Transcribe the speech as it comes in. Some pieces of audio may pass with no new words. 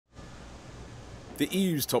The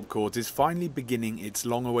EU's top court is finally beginning its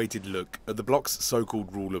long-awaited look at the bloc's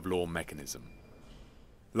so-called rule of law mechanism.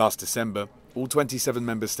 Last December, all 27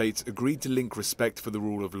 member states agreed to link respect for the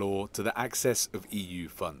rule of law to the access of EU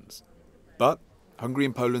funds. But Hungary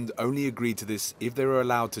and Poland only agreed to this if they were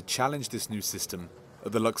allowed to challenge this new system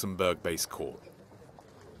at the Luxembourg-based court.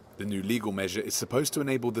 The new legal measure is supposed to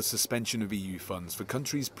enable the suspension of EU funds for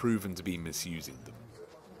countries proven to be misusing them.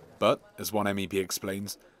 But, as one MEP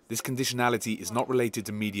explains, this conditionality is not related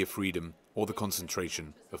to media freedom or the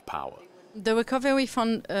concentration of power. The recovery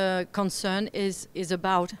fund concern is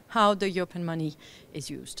about how the European money is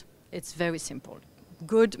used. It's very simple.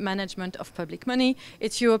 Good management of public money,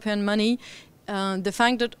 it's European money. The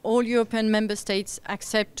fact that all European member states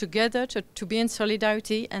accept together to be in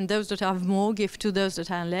solidarity, and those that have more give to those that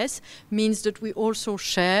have less, means that we also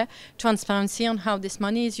share transparency on how this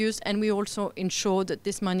money is used, and we also ensure that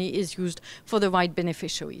this money is used for the right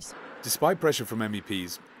beneficiaries. Despite pressure from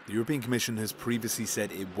MEPs, the European Commission has previously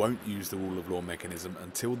said it won't use the rule of law mechanism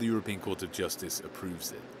until the European Court of Justice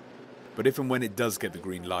approves it. But if and when it does get the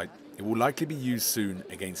green light, it will likely be used soon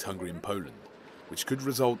against Hungary and Poland, which could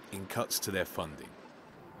result in cuts to their funding.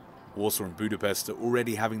 Warsaw and Budapest are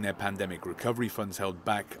already having their pandemic recovery funds held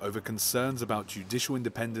back over concerns about judicial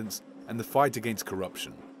independence and the fight against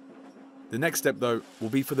corruption. The next step, though, will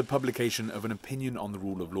be for the publication of an opinion on the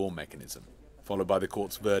rule of law mechanism, followed by the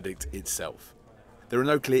court's verdict itself. There are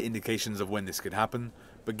no clear indications of when this could happen,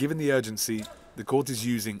 but given the urgency, the court is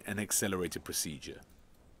using an accelerated procedure.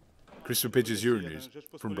 Christopher Pitcher's Euronews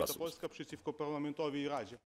from Brussels.